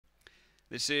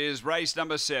This is race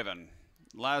number 7.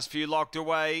 Last few locked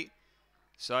away.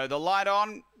 So the light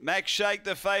on, Max Shake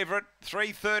the favourite,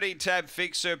 330 tab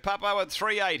fix, Sir Puppo at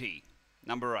 380,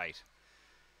 number 8.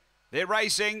 They're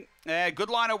racing, good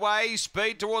line away,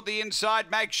 speed toward the inside,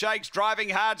 Max Shake's driving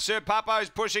hard, Sir Puppo's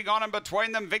pushing on and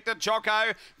between them, Victor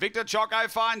Choco. Victor Choco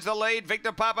finds the lead,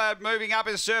 Victor Puppo moving up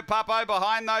is Sir Puppo,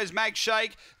 behind those Max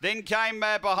Shake, then came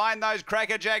behind those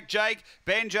Crackerjack Jake,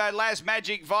 Banjo Lass,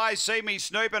 Magic Vi, See Me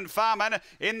Snoop and Farman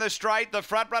in the straight. The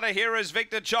front runner here is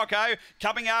Victor Choco,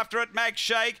 coming after it Max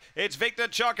Shake, it's Victor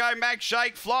Choco, Max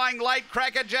Shake, flying late,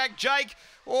 Crackerjack Jake.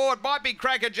 Oh, it might be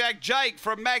Crackerjack Jake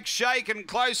from Max Shake, and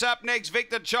close up next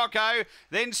Victor Choco.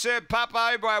 Then Sir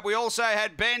Puppo, but we also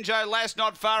had Banjo Lass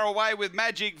not far away with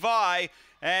Magic Vi.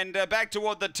 And back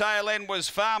toward the tail end was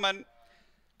Farman.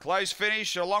 Close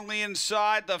finish along the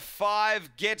inside. The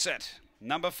 5 gets it.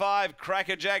 Number 5,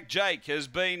 Crackerjack Jake, has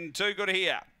been too good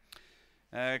here.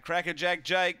 Crackerjack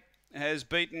Jake has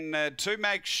beaten 2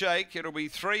 Max Shake. It'll be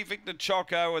 3 Victor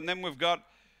Choco, and then we've got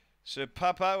Sir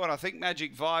Puppo, and I think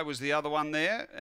Magic Vi was the other one there.